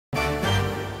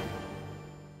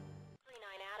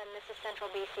is Central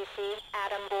BCC.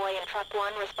 Adam, Boy, and Truck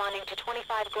 1 responding to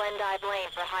 25 Glendive Lane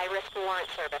for high-risk warrant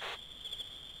service.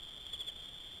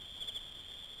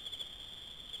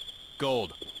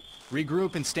 Gold.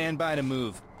 Regroup and stand by to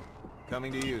move.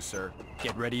 Coming to you, sir.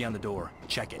 Get ready on the door.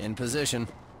 Check it. In position.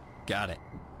 Got it.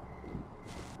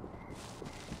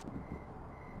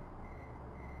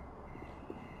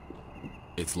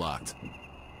 It's locked.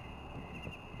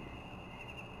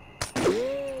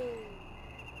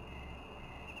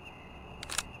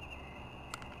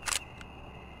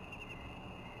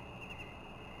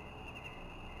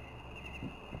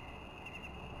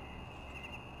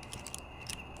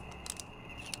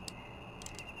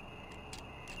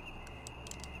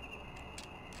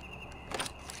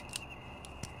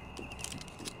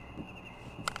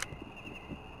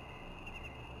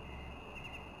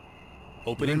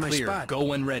 Open and clear. Spot. Go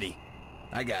when ready.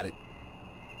 I got it.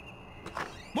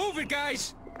 Move it,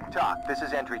 guys! Talk, this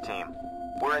is entry team.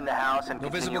 We're in the house and No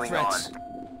visible continuing threats.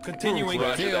 on. Continuing.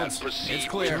 Fields. It's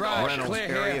clear. Reynolds, clear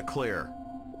area here. clear.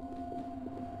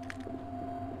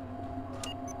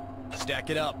 Stack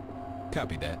it up.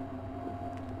 Copy that.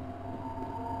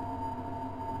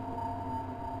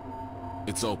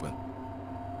 It's open.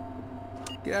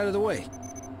 Get out of the way.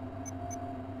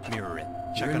 Mirror it.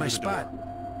 Check You're in under my the spot.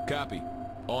 door. Copy.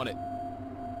 On it.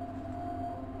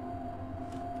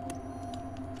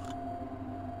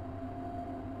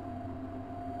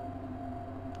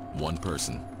 One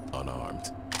person,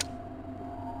 unarmed.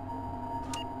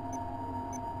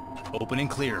 Open and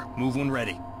clear. Move when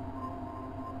ready.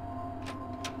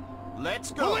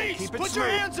 Let's go! Police! Keep it Put smooth.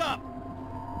 your hands up!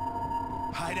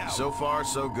 Hide out. So far,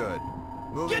 so good.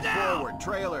 Moving forward,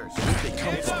 trailers.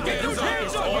 Hands up! Get your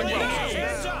hands up! On your knees!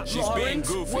 Hands up! She's being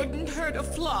goofy. Wouldn't hurt a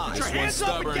fly. Put your This one's hands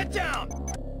up and stubborn. get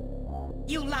down!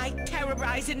 You like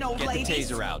terrorizing old Get the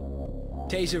ladies? taser out.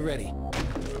 Taser ready.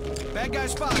 Bad guy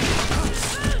spotted.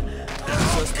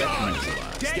 Suspect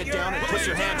neutralized. Get down and put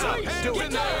your hands up. Do Get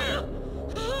it. there!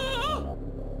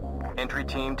 Entry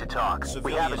team to talk.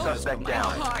 We have a suspect My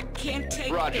down. heart can't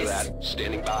take Roger this. that.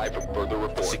 Standing by for further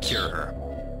reports. Secure her.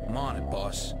 I'm on it,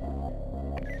 boss.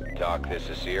 Talk, this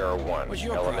is Sierra 1. What's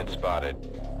your Element problem? spotted.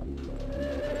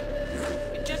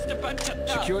 Just a bunch of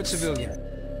thugs. Secured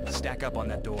civilian. Stack up on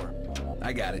that door.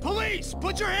 I got it. Police!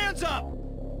 Put your hands up!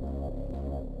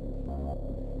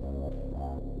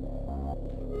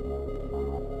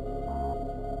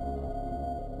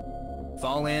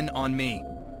 Fall in on me.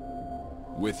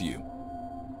 With you.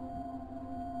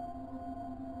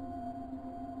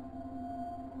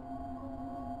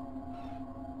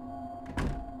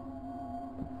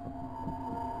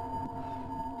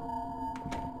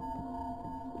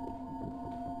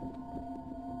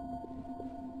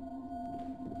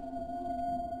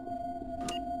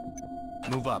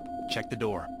 Move up. Check the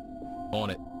door. On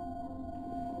it.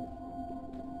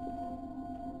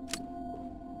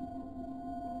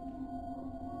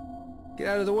 Get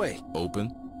out of the way.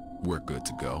 Open. We're good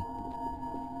to go.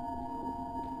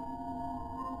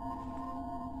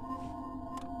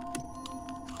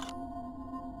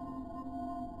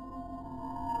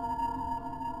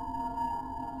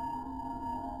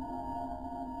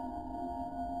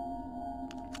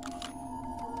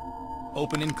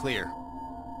 Open and clear.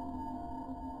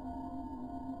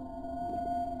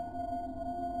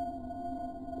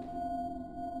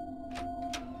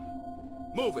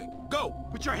 Moving. Go.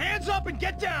 Put your hands up and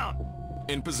get down!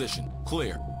 In position.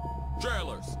 Clear.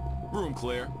 Trailers. Room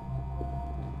clear.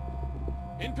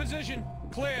 In position.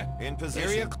 Clear. In position.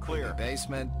 Area clear.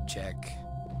 Basement, check.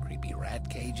 Creepy rat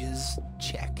cages,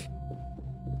 check.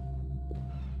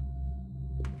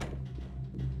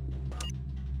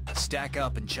 Stack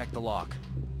up and check the lock.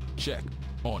 Check.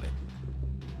 On it.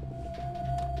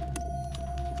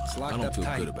 It's I locked don't up feel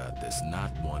tight. good about this.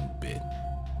 Not one bit.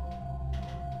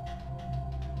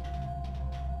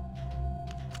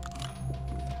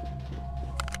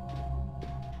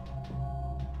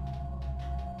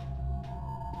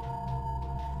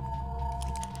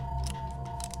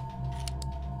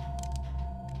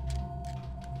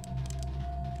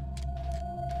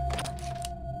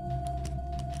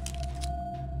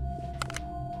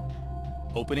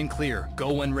 Open and clear.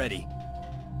 Go when ready.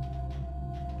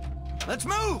 Let's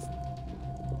move!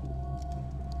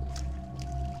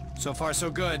 So far, so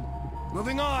good.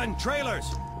 Moving on. Trailers.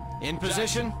 In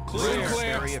position. Clear.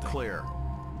 Area clear.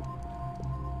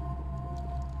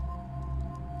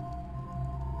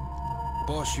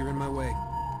 Boss, you're in my way.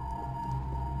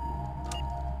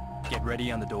 Get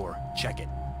ready on the door. Check it.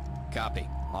 Copy.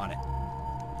 On it.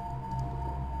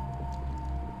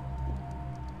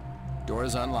 Door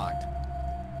is unlocked.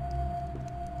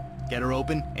 Get her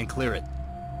open and clear it.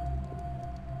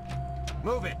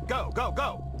 Move it! Go, go,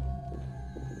 go!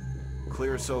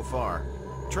 Clear so far.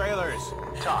 Trailers!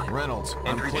 Talk. Reynolds, I'm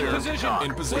Entry clear. team, position. talk.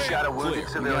 In position. We got a wounded Clear.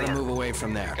 We civilian. gotta move away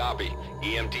from there. Copy.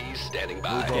 EMTs standing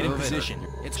by. Get in Move it. position.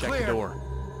 It's Check clear. the door.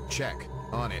 Check.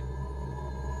 On it.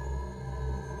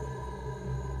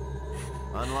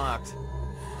 Unlocked.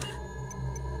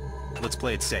 Let's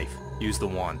play it safe. Use the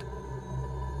wand.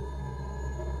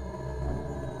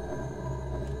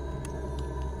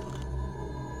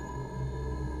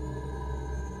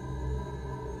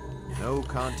 No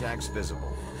contacts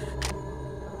visible.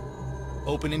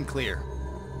 Open and clear.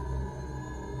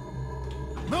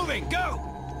 Moving, go!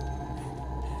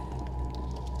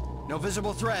 No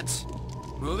visible threats.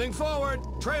 Moving forward.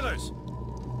 Trailers.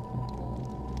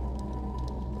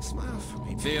 Smile for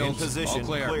me. Field. In position. All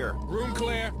clear. Room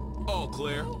clear. All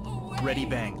clear. Ready,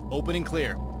 bang. Open and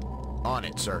clear. On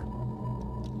it, sir.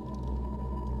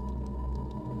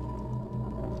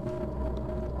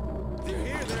 They're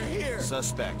here. They're here.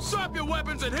 Suspects. Drop your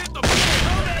weapons and hit the.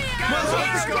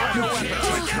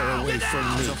 Away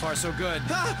from me. So far, so good.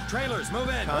 Trailers, move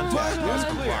in. Contact was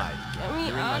clear. complied. Get me You're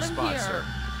in my out of spot, here. sir.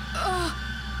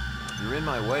 You're in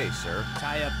my way, sir.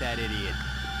 Tie up that idiot.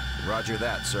 Roger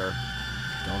that, sir.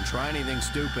 Don't try anything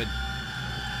stupid.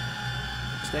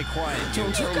 Stay quiet. You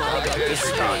gotta get me out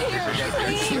of here,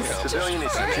 please. Civilian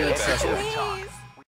is secured. Talk.